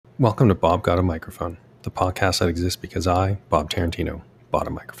Welcome to Bob Got a Microphone, the podcast that exists because I, Bob Tarantino, bought a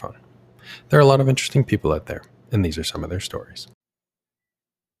microphone. There are a lot of interesting people out there, and these are some of their stories.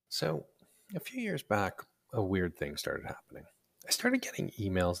 So, a few years back, a weird thing started happening. I started getting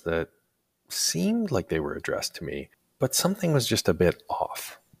emails that seemed like they were addressed to me, but something was just a bit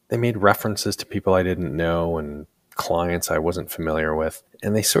off. They made references to people I didn't know and clients I wasn't familiar with,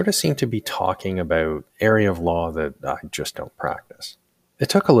 and they sort of seemed to be talking about area of law that I just don't practice. It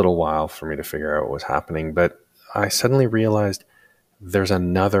took a little while for me to figure out what was happening, but I suddenly realized there's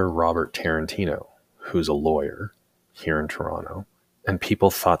another Robert Tarantino who's a lawyer here in Toronto, and people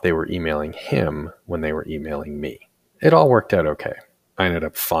thought they were emailing him when they were emailing me. It all worked out okay. I ended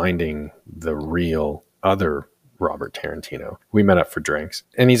up finding the real other Robert Tarantino. We met up for drinks,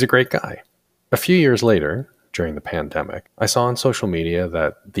 and he's a great guy. A few years later, during the pandemic, I saw on social media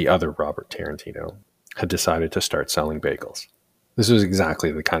that the other Robert Tarantino had decided to start selling bagels. This was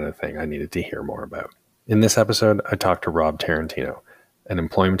exactly the kind of thing I needed to hear more about. In this episode, I talked to Rob Tarantino, an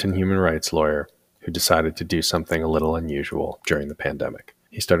employment and human rights lawyer who decided to do something a little unusual during the pandemic.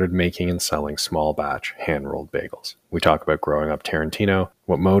 He started making and selling small batch hand-rolled bagels. We talk about growing up Tarantino,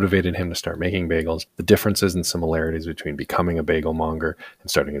 what motivated him to start making bagels, the differences and similarities between becoming a bagel monger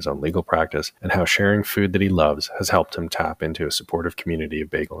and starting his own legal practice, and how sharing food that he loves has helped him tap into a supportive community of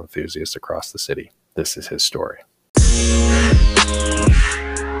bagel enthusiasts across the city. This is his story.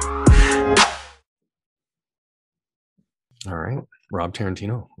 All right, Rob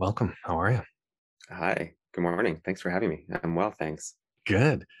Tarantino, welcome. How are you? Hi, good morning. Thanks for having me. I'm well, thanks.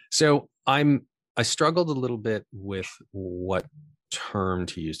 Good. So I struggled a little bit with what term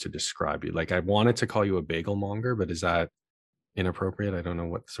to use to describe you. Like I wanted to call you a bagel monger, but is that inappropriate? I don't know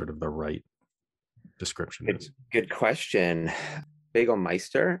what sort of the right description is. Good question. Bagel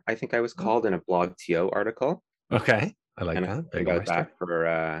Meister, I think I was called in a blog TO article. Okay, I like that. I got that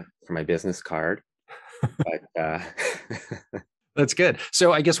for my business card. But that's good.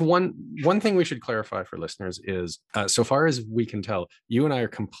 So I guess one thing we should clarify for listeners is, so far as we can tell, you and I are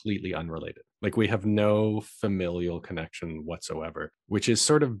completely unrelated. Like we have no familial connection whatsoever, which is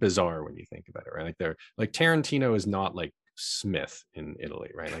sort of bizarre when you think about it, right? Like Tarantino is not like Smith in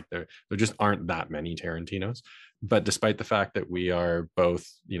Italy, right? Like there just aren't that many Tarantinos. But despite the fact that we are both,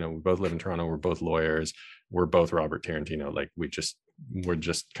 we both live in Toronto, we're both lawyers, we're both Robert Tarantino, like we're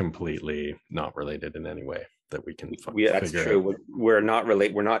just completely not related in any way that we can that's true out. We're not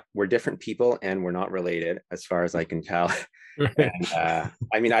related. We're different people, and we're not related as far as I can tell. Right. And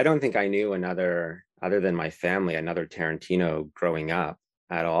I mean, I don't think I knew other than my family, another Tarantino growing up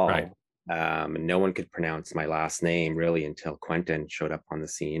at all. Right. No one could pronounce my last name really until Quentin showed up on the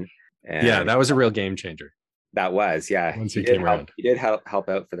scene. And yeah, that was a real game changer. That was, yeah. Once he came around. He did help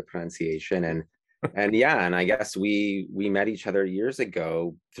out for the pronunciation, and yeah, and I guess we met each other years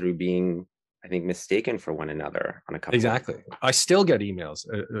ago through being, I think, mistaken for one another on a couple. Exactly. I still get emails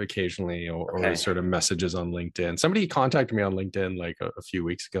occasionally or sort of messages on LinkedIn. Somebody contacted me on LinkedIn like a few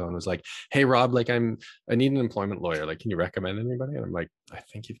weeks ago and was like, "Hey Rob, like I need an employment lawyer. Like, can you recommend anybody?" And I'm like, "I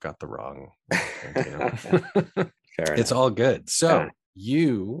think you've got the wrong." It's all good. So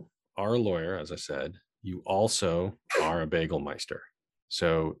you are a lawyer, as I said. You also are a bagel meister.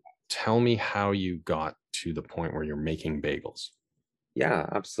 So tell me how you got to the point where you're making bagels. Yeah,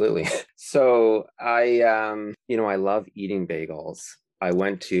 absolutely. So I love eating bagels. I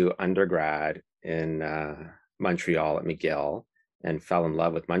went to undergrad in Montreal at McGill and fell in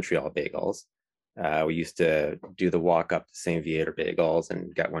love with Montreal bagels. We used to do the walk up to St. Viator bagels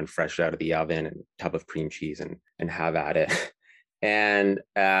and get one fresh out of the oven and a tub of cream cheese and have at it. And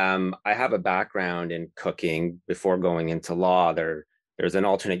I have a background in cooking. Before going into law, there's an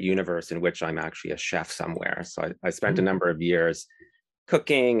alternate universe in which I'm actually a chef somewhere. So I spent a number of years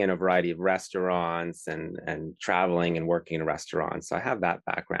cooking in a variety of restaurants and traveling and working in restaurants. So I have that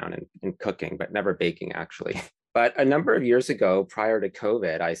background in cooking, but never baking actually. But a number of years ago, prior to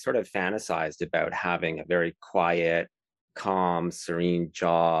COVID, I sort of fantasized about having a very quiet, calm, serene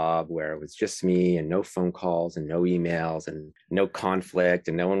job where it was just me and no phone calls and no emails and no conflict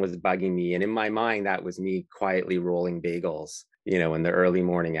and no one was bugging me. And in my mind, that was me quietly rolling bagels, in the early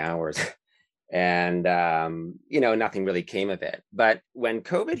morning hours. And, nothing really came of it. But when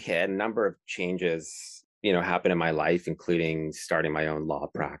COVID hit, a number of changes, happened in my life, including starting my own law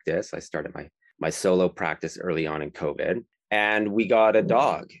practice. I started my solo practice early on in COVID, and we got a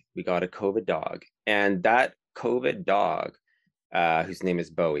dog. We got a COVID dog. And that COVID dog, whose name is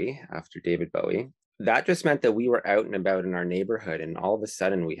Bowie, after David Bowie, that just meant that we were out and about in our neighborhood. And all of a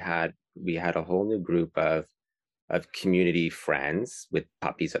sudden we had a whole new group of community friends with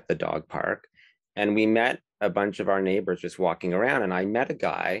puppies at the dog park. And we met a bunch of our neighbors just walking around. And I met a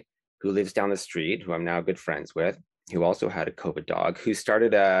guy who lives down the street, who I'm now good friends with, who also had a COVID dog, who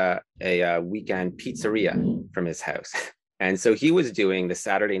started a weekend pizzeria from his house. And so he was doing the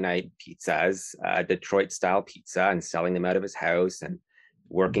Saturday night pizzas, Detroit style pizza, and selling them out of his house and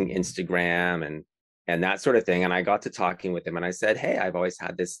working Instagram and that sort of thing. And I got to talking with him and I said, hey, I've always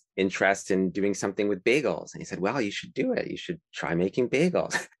had this interest in doing something with bagels. And he said, well, you should do it. You should try making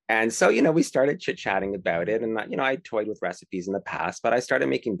bagels. And so, we started chit-chatting about it. And, I toyed with recipes in the past, but I started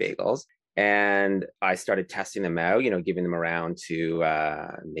making bagels and I started testing them out, giving them around to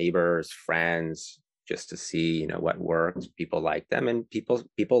neighbors, friends, just to see, what worked. People liked them and people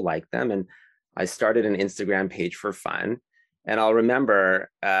liked them. And I started an Instagram page for fun. And I'll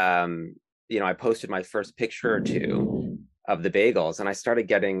remember, I posted my first picture or two of the bagels and I started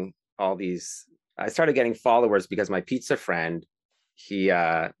getting followers because my pizza friend, he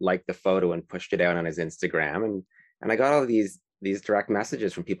liked the photo and pushed it out on his Instagram. And I got all these direct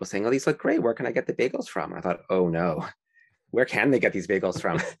messages from people saying, oh, these look great. Where can I get the bagels from? And I thought, oh no, where can they get these bagels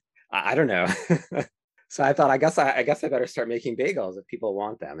from? I don't know. So I thought, I guess I better start making bagels if people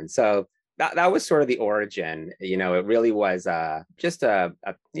want them. And so that was sort of the origin. It really was just a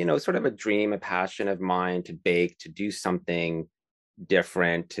sort of a dream, a passion of mine to bake, to do something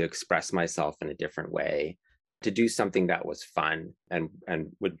different, to express myself in a different way, to do something that was fun and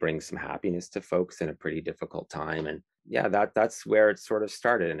would bring some happiness to folks in a pretty difficult time. And yeah, that's where it sort of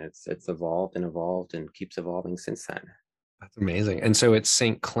started, and it's evolved and keeps evolving since then. That's amazing. And so it's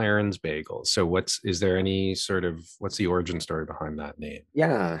St. Claren's Bagels. So what's the origin story behind that name?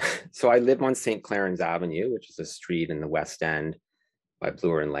 Yeah. So I live on St. Claren's Avenue, which is a street in the West End by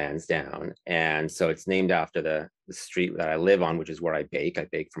Bloor and Lansdowne. And so it's named after the street that I live on, which is where I bake. I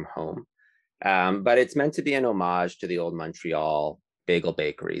bake from home. But it's meant to be an homage to the old Montreal bagel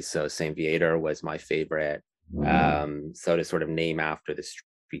bakeries. So St. Viator was my favorite. So to sort of name after the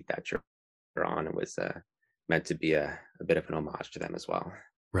street that you're on, it was meant to be a bit of an homage to them as well.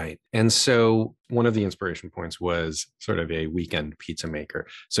 Right. And so one of the inspiration points was sort of a weekend pizza maker.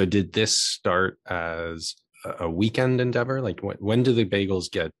 So did this start as a weekend endeavor? Like when do the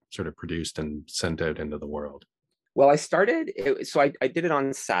bagels get sort of produced and sent out into the world? Well, I did it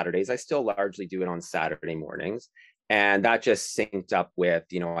on Saturdays. I still largely do it on Saturday mornings. And that just synced up with,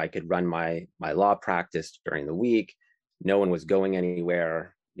 I could run my law practice during the week. No one was going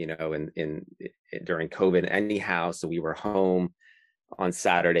anywhere, during COVID anyhow. So we were home on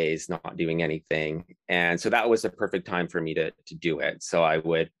Saturdays, not doing anything. And so that was the perfect time for me to do it. So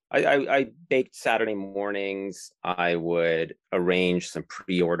I baked Saturday mornings. I would arrange some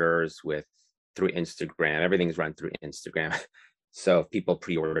pre-orders through Instagram. Everything's run through Instagram. So if people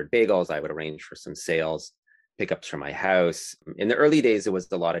pre-ordered bagels, I would arrange for some sales pickups from my house. In the early days, it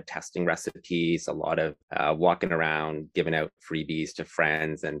was a lot of testing recipes, a lot of walking around, giving out freebies to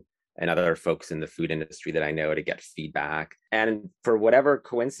friends and other folks in the food industry that I know to get feedback. And for whatever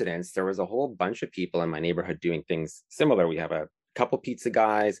coincidence, there was a whole bunch of people in my neighborhood doing things similar. We have a couple pizza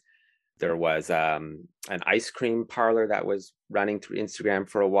guys. There was an ice cream parlor that was running through Instagram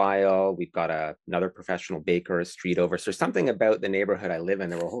for a while. We've got another professional baker a street over. So something about the neighborhood I live in,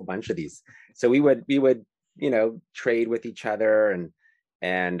 there were a whole bunch of these. So we would trade with each other,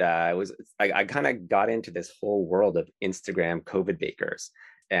 and I kind of got into this whole world of Instagram COVID bakers.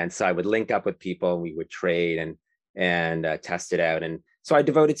 And so I would link up with people and we would trade and test it out. And so I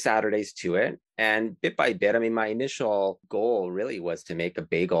devoted Saturdays to it. And bit by bit, my initial goal really was to make a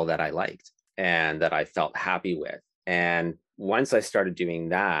bagel that I liked and that I felt happy with. And once I started doing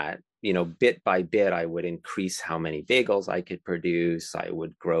that, bit by bit, I would increase how many bagels I could produce. I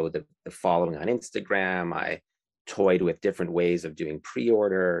would grow the following on Instagram. I toyed with different ways of doing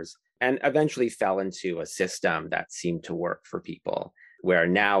pre-orders and eventually fell into a system that seemed to work for people. Where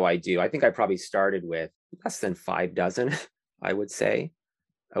now I think I probably started with less than 5 dozen, I would say,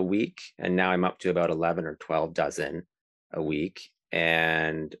 a week. And now I'm up to about 11 or 12 dozen a week.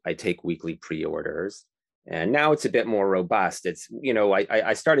 And I take weekly pre-orders. And now it's a bit more robust. It's,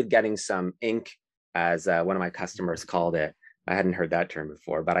 I started getting some ink, as one of my customers called it. I hadn't heard that term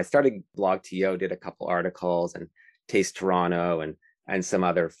before, but I started BlogTO, did a couple articles, and Taste Toronto and some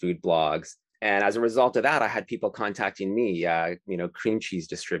other food blogs. And as a result of that, I had people contacting me, cream cheese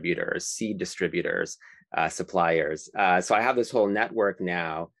distributors, seed distributors, suppliers. So I have this whole network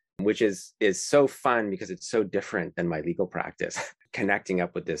now, which is so fun because it's so different than my legal practice, connecting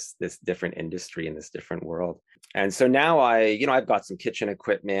up with this different industry in this different world. And so now I've got some kitchen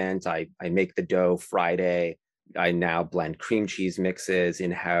equipment. I make the dough Friday. I now blend cream cheese mixes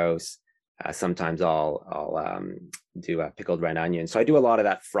in-house. Sometimes I'll do a pickled red onion. So I do a lot of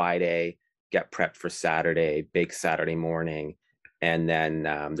that Friday, get prepped for Saturday, bake Saturday morning. And then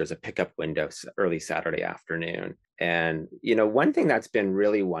there's a pickup window early Saturday afternoon. And, one thing that's been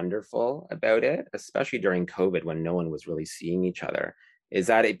really wonderful about it, especially during COVID when no one was really seeing each other, is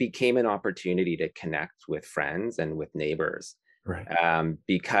that it became an opportunity to connect with friends and with neighbors. Right.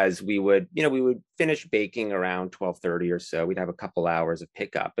 Because we would finish baking around 12:30 or so. We'd have a couple hours of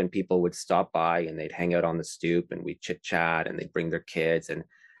pickup, and people would stop by and they'd hang out on the stoop, and we'd chit chat, and they'd bring their kids. And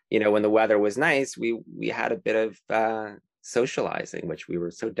when the weather was nice, we had a bit of socializing, which we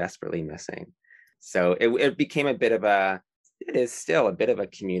were so desperately missing. So it became it is still a bit of a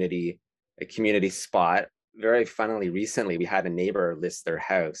community spot. Very funnily, recently we had a neighbor list their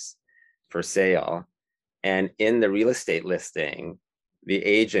house for sale, and in the real estate listing, the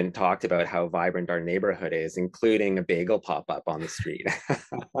agent talked about how vibrant our neighborhood is, including a bagel pop-up on the street.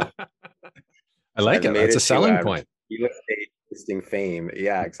 I like it. That's a selling point. Real estate listing fame.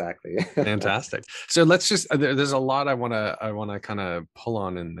 Yeah, exactly. Fantastic. So let's just, there's a lot I want to kind of pull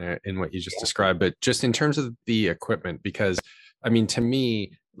on in there in what you just described, but just in terms of the equipment, because I mean, to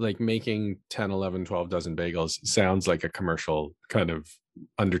me, like making 10, 11, 12 dozen bagels sounds like a commercial kind of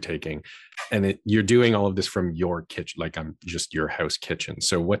undertaking. And you're doing all of this from your kitchen, like I'm just your house kitchen.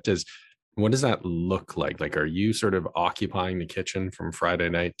 So what does that look like? Like, are you sort of occupying the kitchen from Friday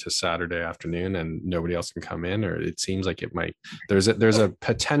night to Saturday afternoon and nobody else can come in? Or it seems like it might, there's a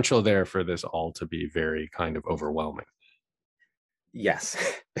potential there for this all to be very kind of overwhelming. Yes.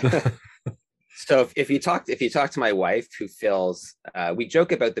 So if you talk to my wife, who fills, we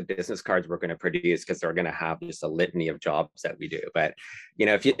joke about the business cards we're going to produce because they're going to have just a litany of jobs that we do. But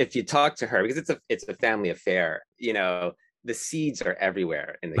if you talk to her, because it's a family affair, the seeds are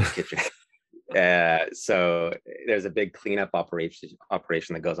everywhere in the kitchen. So there's a big cleanup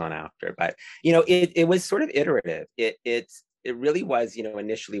operation that goes on after. But it was sort of iterative. It really was.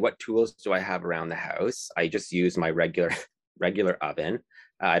 Initially, what tools do I have around the house? I just use my regular oven.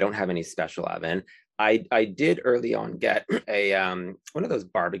 I don't have any special oven. I did early on get a one of those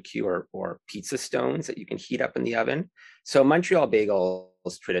barbecue or pizza stones that you can heat up in the oven. So Montreal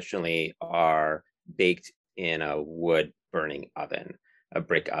bagels traditionally are baked in a wood burning oven, a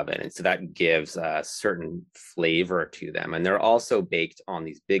brick oven, and so that gives a certain flavor to them. And they're also baked on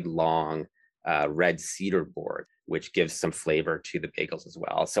these big long red cedar board, which gives some flavor to the bagels as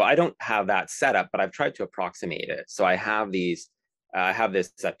well. So I don't have that set up, but I've tried to approximate it. So I have these. I have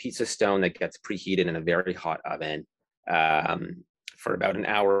this pizza stone that gets preheated in a very hot oven for about an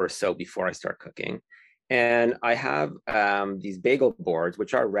hour or so before I start cooking. And I have these bagel boards,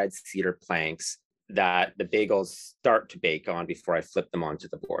 which are red cedar planks that the bagels start to bake on before I flip them onto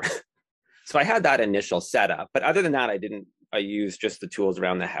the board. So I had that initial setup, but other than that, I used just the tools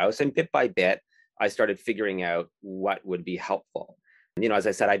around the house, and bit by bit, I started figuring out what would be helpful. As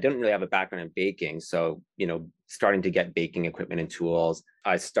I said, I didn't really have a background in baking. So, starting to get baking equipment and tools,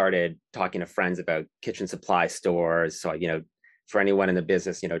 I started talking to friends about kitchen supply stores. So, for anyone in the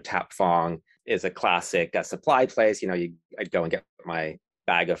business, Tap Fong is a classic supply place. I'd go and get my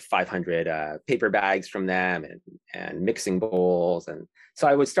bag of 500 paper bags from them and mixing bowls. And so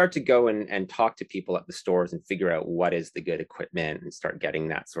I would start to go and talk to people at the stores and figure out what is the good equipment and start getting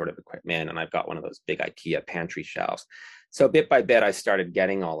that sort of equipment. And I've got one of those big IKEA pantry shelves. So bit by bit, I started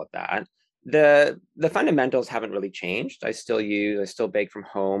getting all of that. The fundamentals haven't really changed. I still bake from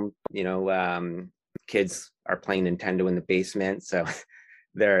home. Kids are playing Nintendo in the basement, so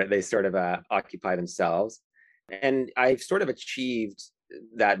they sort of occupy themselves. And I've sort of achieved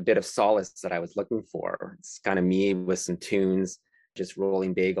that bit of solace that I was looking for. It's kind of me with some tunes, just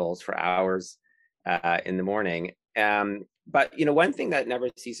rolling bagels for hours in the morning. But one thing that never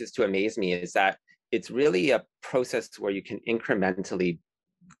ceases to amaze me is that it's really a process where you can incrementally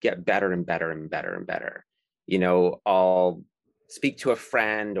get better and better and better and better. I'll speak to a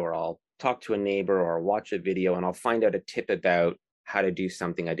friend, or I'll talk to a neighbor, or watch a video, and I'll find out a tip about how to do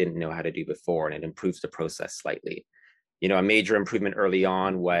something I didn't know how to do before, and it improves the process slightly. A major improvement early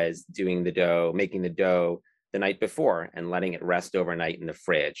on was making the dough the night before and letting it rest overnight in the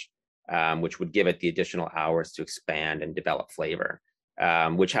fridge, which would give it the additional hours to expand and develop flavor.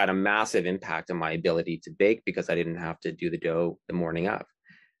 Which had a massive impact on my ability to bake because I didn't have to do the dough the morning of.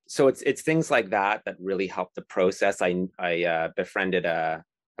 So it's things like that really helped the process. I befriended a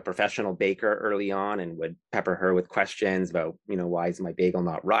professional baker early on and would pepper her with questions about, why is my bagel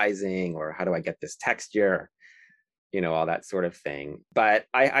not rising, or how do I get this texture, all that sort of thing. But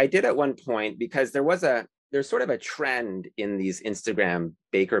I did at one point, because there's sort of a trend in these Instagram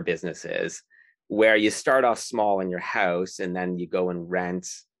baker businesses where you start off small in your house and then you go and rent,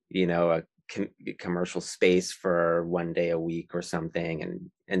 a commercial space for one day a week or something.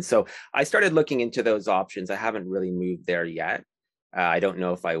 And so I started looking into those options. I haven't really moved there yet, I don't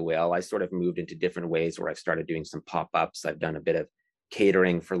know if I will. I sort of moved into different ways where I've started doing some pop-ups. I've done a bit of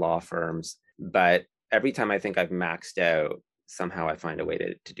catering for law firms, but every time I think I've maxed out, somehow I find a way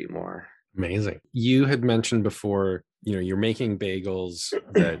to do more. Amazing. You had mentioned before, you're making bagels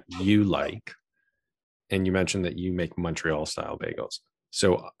that you like, and you mentioned that you make Montreal style bagels.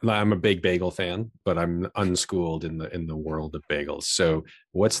 So I'm a big bagel fan, but I'm unschooled in the world of bagels. So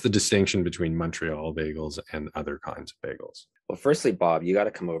what's the distinction between Montreal bagels and other kinds of bagels? Well, firstly, Bob, you got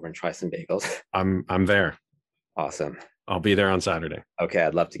to come over and try some bagels. I'm there. Awesome. I'll be there on Saturday. Okay,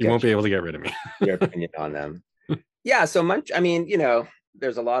 I'd love to You won't be able to get rid of me. your opinion on them. Yeah, so much. I mean,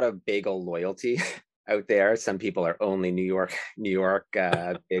 there's a lot of bagel loyalty out there. Some people are only New York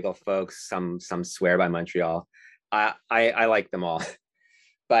bagel folks. Some swear by Montreal. I like them all.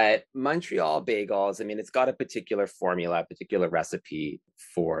 But Montreal bagels, I mean, it's got a particular formula, a particular recipe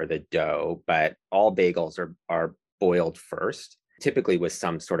for the dough, but all bagels are boiled first, typically with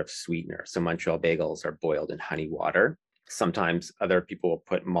some sort of sweetener. So Montreal bagels are boiled in honey water. Sometimes other people will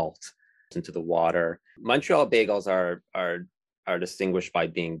put malt into the water. Montreal bagels are distinguished by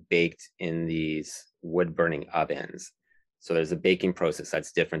being baked in these wood burning ovens. So there's a baking process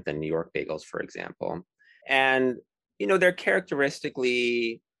that's different than New York bagels, for example. And they're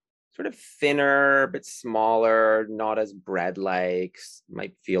characteristically sort of thinner, but smaller, not as bread-like,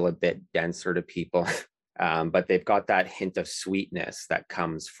 might feel a bit denser to people. But they've got that hint of sweetness that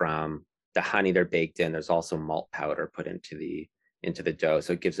comes from the honey they're baked in. There's also malt powder put into the dough,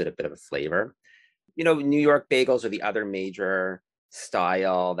 so it gives it a bit of a flavor. New York bagels are the other major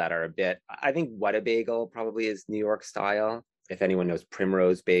style that are a bit, I think Whatabaygle probably is New York style. If anyone knows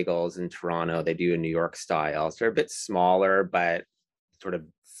Primrose Bagels in Toronto, they do a New York style. So they're a bit smaller, but sort of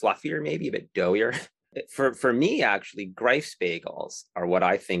fluffier, maybe a bit doughier. For me, actually, Greif's bagels are what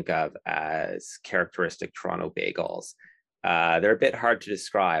I think of as characteristic Toronto bagels. They're a bit hard to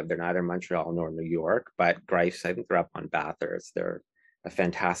describe. They're neither Montreal nor New York, but Greif's, I think they're up on Bathurst. They're a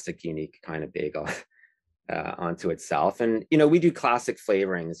fantastic, unique kind of bagel onto itself. And, we do classic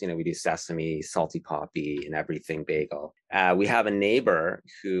flavorings. We do sesame, salty poppy, and everything bagel. We have a neighbor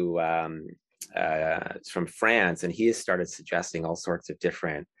who is from France, and he has started suggesting all sorts of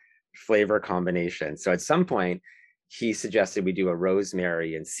different flavor combinations. So at some point, he suggested we do a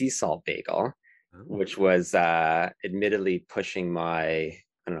rosemary and sea salt bagel, which was admittedly pushing my, I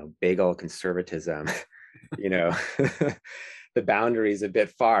don't know, bagel conservatism, the boundaries a bit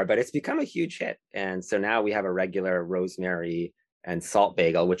far, but it's become a huge hit. And so now we have a regular rosemary and salt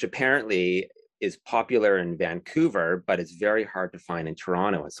bagel, which apparently is popular in Vancouver, but it's very hard to find in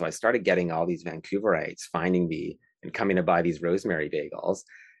Toronto. And so I started getting all these Vancouverites finding me and coming to buy these rosemary bagels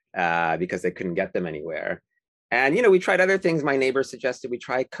because they couldn't get them anywhere. And, we tried other things. My neighbor suggested we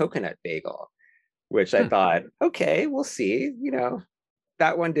try coconut bagel, which I thought, okay, we'll see.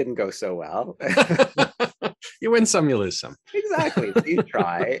 That one didn't go so well. You win some, you lose some. Exactly. So you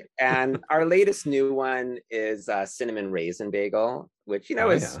try. And our latest new one is cinnamon raisin bagel, which,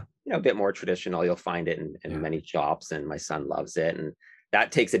 is a bit more traditional. You'll find it in many shops, and my son loves it. And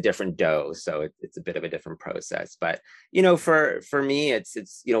that takes a different dough. So it's a bit of a different process. But, for me,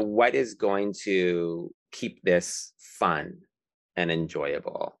 it's what is going to keep this fun and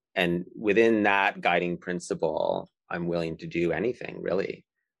enjoyable? And within that guiding principle, I'm willing to do anything, really.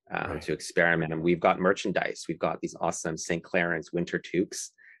 To experiment. And we've got merchandise. We've got these awesome St. Clarence winter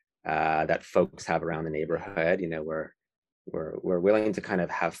toques that folks have around the neighborhood. We're willing to kind of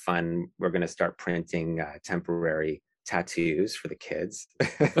have fun. We're going to start printing temporary tattoos for the kids.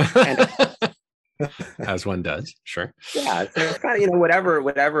 As one does, sure. Yeah, so it's kind of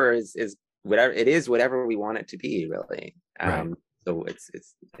whatever is whatever it is, whatever we want it to be, really. So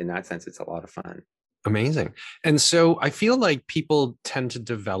it's in that sense, it's a lot of fun. Amazing. And so I feel like people tend to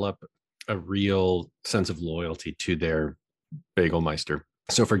develop a real sense of loyalty to their bagel meister.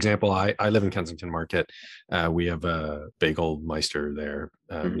 So, for example, I live in Kensington Market. We have a bagel meister there,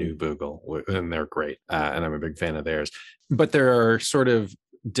 New Boogle, and they're great. And I'm a big fan of theirs. But there are sort of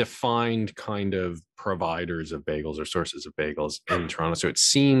defined kind of providers of bagels or sources of bagels in Toronto. So it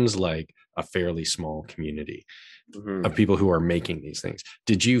seems like a fairly small community of people who are making these things.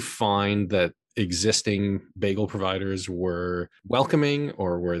 Did you find that existing bagel providers were welcoming,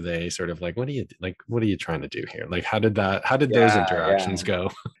 or were they sort of like, what are you trying to do here? Like, how did those interactions go?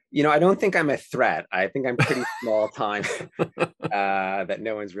 I don't think I'm a threat. I think I'm pretty small time that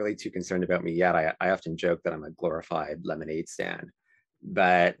no one's really too concerned about me yet. I often joke that I'm a glorified lemonade stand.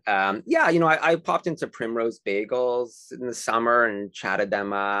 But I popped into Primrose Bagels in the summer and chatted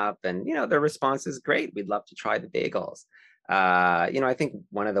them up, and their response is great. We'd love to try the bagels. I think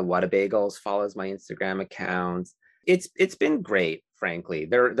one of the Whatabaygles follows my Instagram account. It's been great, frankly.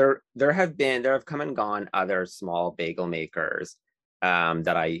 There have come and gone other small bagel makers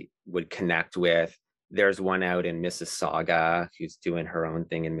that I would connect with. There's one out in Mississauga who's doing her own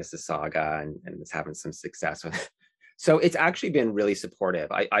thing in Mississauga and is having some success with it. So it's actually been really supportive.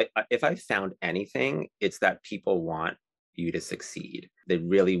 If I found anything, it's that people want you to succeed. They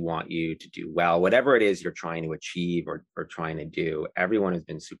really want you to do well, whatever it is you're trying to achieve or trying to do. Everyone has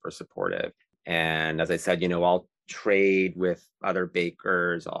been super supportive. And as I said, I'll trade with other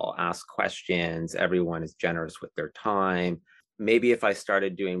bakers, I'll ask questions. Everyone is generous with their time. Maybe if I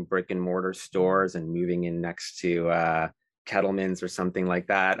started doing brick and mortar stores and moving in next to Kettleman's or something like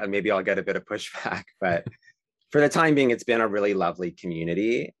that, maybe I'll get a bit of pushback. But for the time being, it's been a really lovely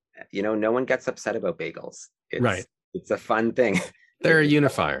community. No one gets upset about bagels. Right. It's a fun thing. They're a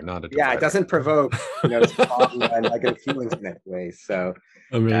unifier, not a divider. Yeah, it doesn't provoke negative feelings in that way. So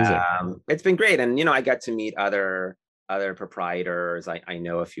amazing. It's been great. And I got to meet other proprietors. I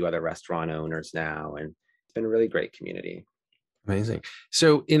know a few other restaurant owners now, and it's been a really great community. Amazing.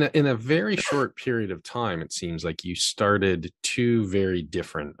 So in a very short period of time, it seems like you started two very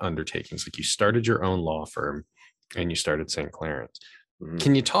different undertakings. Like you started your own law firm and you started St. Clarence. Mm-hmm.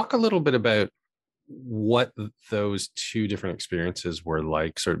 Can you talk a little bit about what those two different experiences were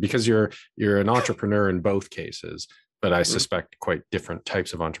like? Sort of, because you're an entrepreneur in both cases, but I suspect quite different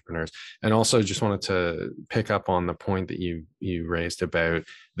types of entrepreneurs. And also just wanted to pick up on the point that you raised about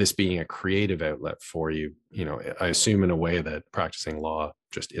this being a creative outlet for you. I assume in a way that practicing law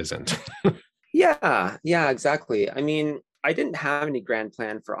just isn't. Yeah, exactly. I mean, I didn't have any grand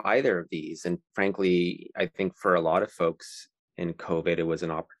plan for either of these. And frankly, I think for a lot of folks in COVID, it was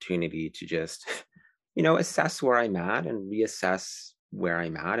an opportunity to just, assess where I'm at and reassess where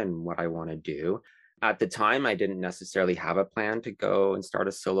I'm at and what I want to do. At the time, I didn't necessarily have a plan to go and start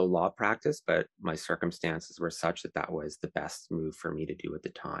a solo law practice, but my circumstances were such that was the best move for me to do at the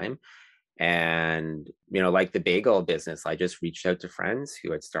time. And, like the bagel business, I just reached out to friends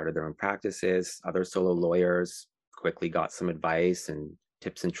who had started their own practices, other solo lawyers, quickly got some advice and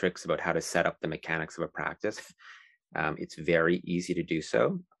tips and tricks about how to set up the mechanics of a practice. It's very easy to do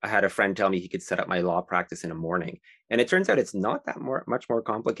so. I had a friend tell me he could set up my law practice in a morning, and it turns out it's not that much more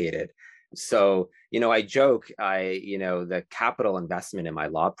complicated. So, I joke, the capital investment in my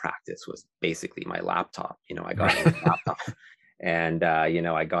law practice was basically my laptop. I got a laptop and,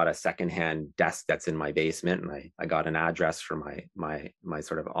 I got a secondhand desk that's in my basement, and I got an address for my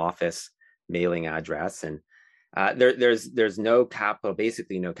sort of office mailing address. And there's no capital,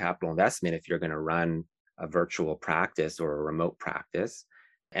 basically no capital investment if you're going to run a virtual practice or a remote practice.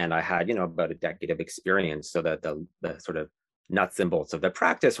 And I had, about a decade of experience, so that the sort of nuts and bolts of the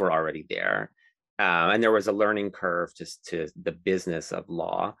practice were already there. And there was a learning curve to the business of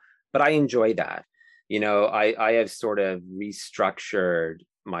law, but I enjoy that. I have sort of restructured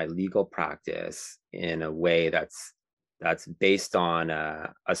my legal practice in a way that's based on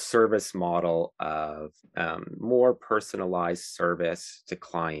a service model of more personalized service to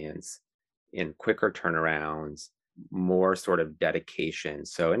clients in quicker turnarounds, more sort of dedication.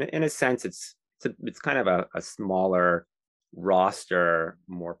 So in a sense, it's kind of a smaller roster,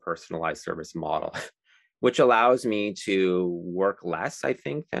 more personalized service model, which allows me to work less, I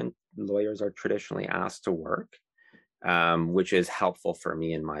think, than lawyers are traditionally asked to work, which is helpful for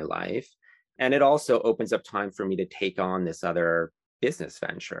me in my life. And it also opens up time for me to take on this other business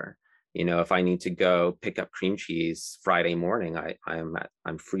venture. If I need to go pick up cream cheese Friday morning,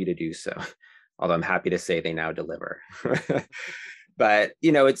 I'm free to do so. Although I'm happy to say they now deliver. But,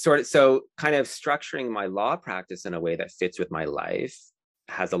 it's sort of, so kind of structuring my law practice in a way that fits with my life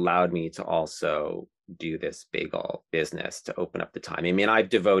has allowed me to also do this bagel business, to open up the time. I mean, I've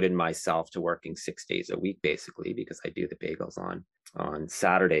devoted myself to working 6 days a week, basically, because I do the bagels on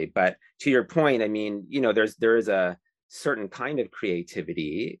Saturday. But to your point, I mean, there is a certain kind of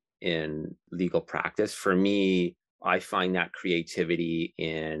creativity in legal practice. For me, I find that creativity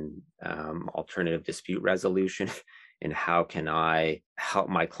in alternative dispute resolution. And how can I help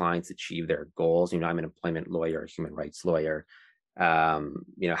my clients achieve their goals? I'm an employment lawyer, a human rights lawyer. Are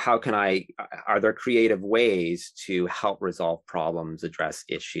there creative ways to help resolve problems, address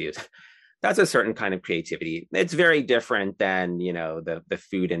issues? That's a certain kind of creativity. It's very different than, the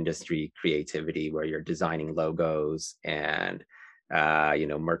food industry creativity, where you're designing logos and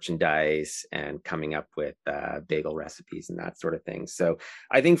merchandise and coming up with bagel recipes and that sort of thing. So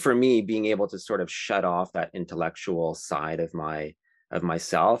I think for me, being able to sort of shut off that intellectual side of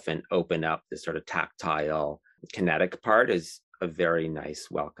myself and open up the sort of tactile, kinetic part is a very nice,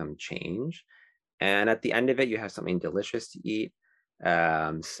 welcome change. And at the end of it, you have something delicious to eat.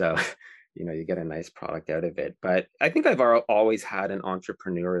 So you get a nice product out of it. But I think I've always had an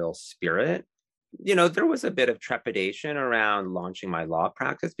entrepreneurial spirit. There was a bit of trepidation around launching my law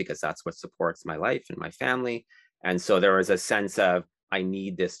practice because that's what supports my life and my family. And so there was a sense of, I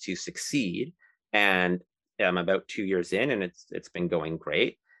need this to succeed. And I'm about 2 years in, and it's been going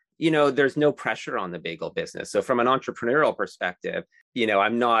great. There's no pressure on the bagel business. So from an entrepreneurial perspective,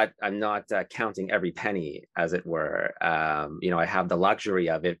 I'm not counting every penny, as it were. I have the luxury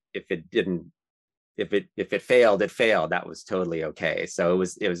of it. If it failed, it failed. That was totally okay. So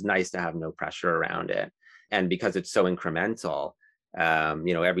it was nice to have no pressure around it. And because it's so incremental,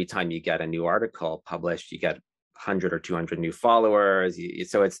 every time you get a new article published, you get 100 or 200 new followers.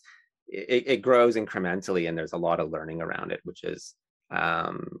 So it grows incrementally, and there's a lot of learning around it, which is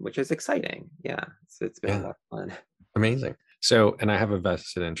exciting. Yeah, it's been a lot of fun. Amazing. So, and I have a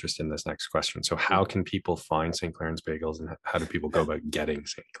vested interest in this next question. So how can people find St. Claren's Bagels, and how do people go about getting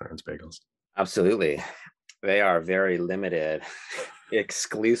St. Claren's Bagels? Absolutely. They are very limited,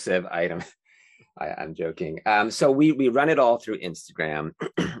 exclusive item. I'm joking. So we run it all through Instagram.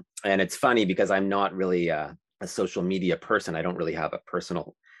 And it's funny because I'm not really a social media person. I don't really have a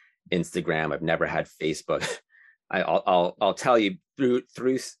personal Instagram. I've never had Facebook. I'll tell you, through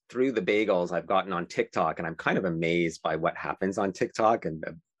the bagels, I've gotten on TikTok, and I'm kind of amazed by what happens on TikTok, and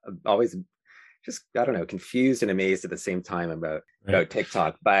I'm always just, I don't know, confused and amazed at the same time about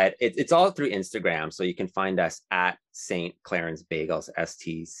TikTok. But it's all through Instagram. So you can find us at St. Claren's Bagels,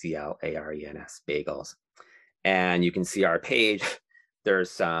 STCLARENS Bagels. And you can see our page.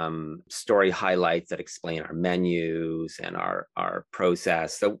 There's some story highlights that explain our menus and our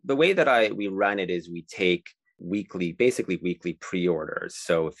process. So the way that we run it is we take basically weekly pre-orders.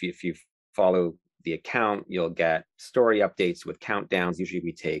 So if you follow the account, you'll get story updates with countdowns. Usually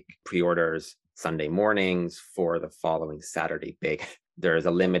we take pre-orders Sunday mornings for the following Saturday bake. There's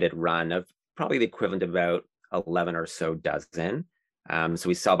a limited run of probably the equivalent of about 11 or so dozen. So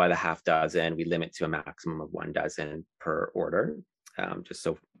we sell by the half dozen. We limit to a maximum of 1 dozen per order, just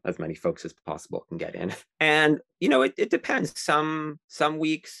so as many folks as possible can get in. And, it depends. Some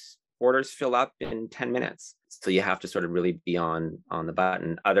weeks orders fill up in 10 minutes. So you have to sort of really be on the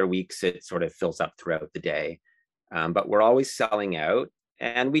button. Other weeks it sort of fills up throughout the day. But we're always selling out.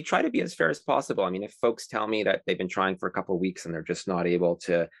 And we try to be as fair as possible. I mean, if folks tell me that they've been trying for a couple of weeks and they're just not able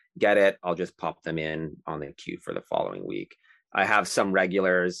to get it, I'll just pop them in on the queue for the following week. I have some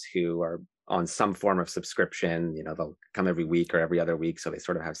regulars who are on some form of subscription. They'll come every week or every other week, so they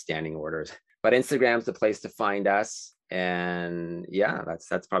sort of have standing orders. But Instagram's the place to find us. And yeah,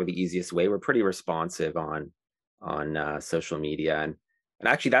 that's probably the easiest way. We're pretty responsive on social media. And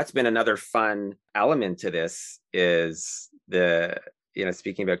actually, that's been another fun element to this, is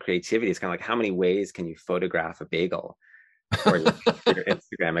speaking about creativity, it's kind of like, how many ways can you photograph a bagel for your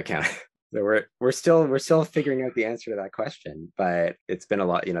Instagram account? So we're still figuring out the answer to that question, but it's been a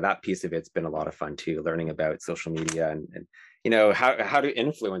lot, that piece of it's been a lot of fun too, learning about social media and how do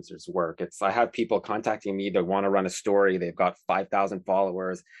influencers work. I have people contacting me that want to run a story. They've got 5,000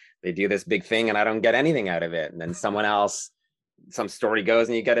 followers. They do this big thing and I don't get anything out of it. And then someone else, some story goes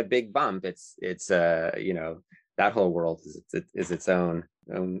and you get a big bump. It's that whole world is its own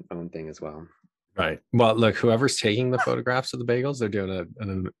thing as well. Right. Well, look, whoever's taking the photographs of the bagels, they're doing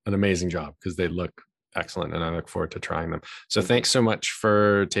an amazing job, because they look excellent, and I look forward to trying them. So thanks so much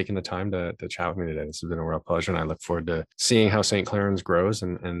for taking the time to chat with me today. This has been a real pleasure, and I look forward to seeing how St. Claren's grows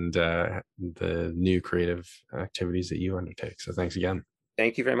and the new creative activities that you undertake. So thanks again.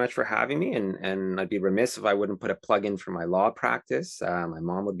 Thank you very much for having me. And I'd be remiss if I wouldn't put a plug in for my law practice. My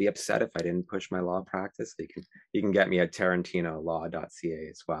mom would be upset if I didn't push my law practice. You can get me at tarantinolaw.ca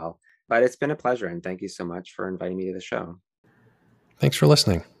as well. But it's been a pleasure, and thank you so much for inviting me to the show. Thanks for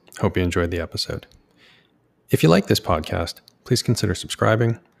listening. Hope you enjoyed the episode. If you like this podcast, please consider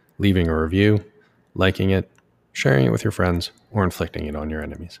subscribing, leaving a review, liking it, sharing it with your friends, or inflicting it on your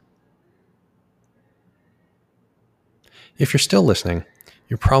enemies. If you're still listening,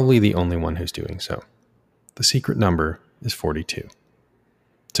 you're probably the only one who's doing so. The secret number is 42.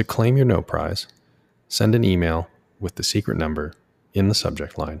 To claim your No Prize, send an email with the secret number in the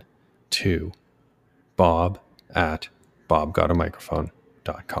subject line to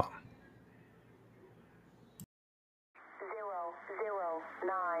bob@bobgotamicrophone.com.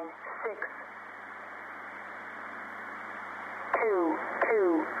 0096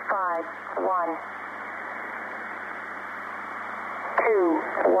 2251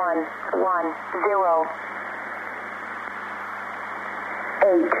 2110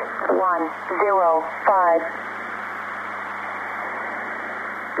 8105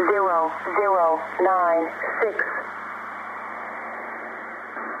 0096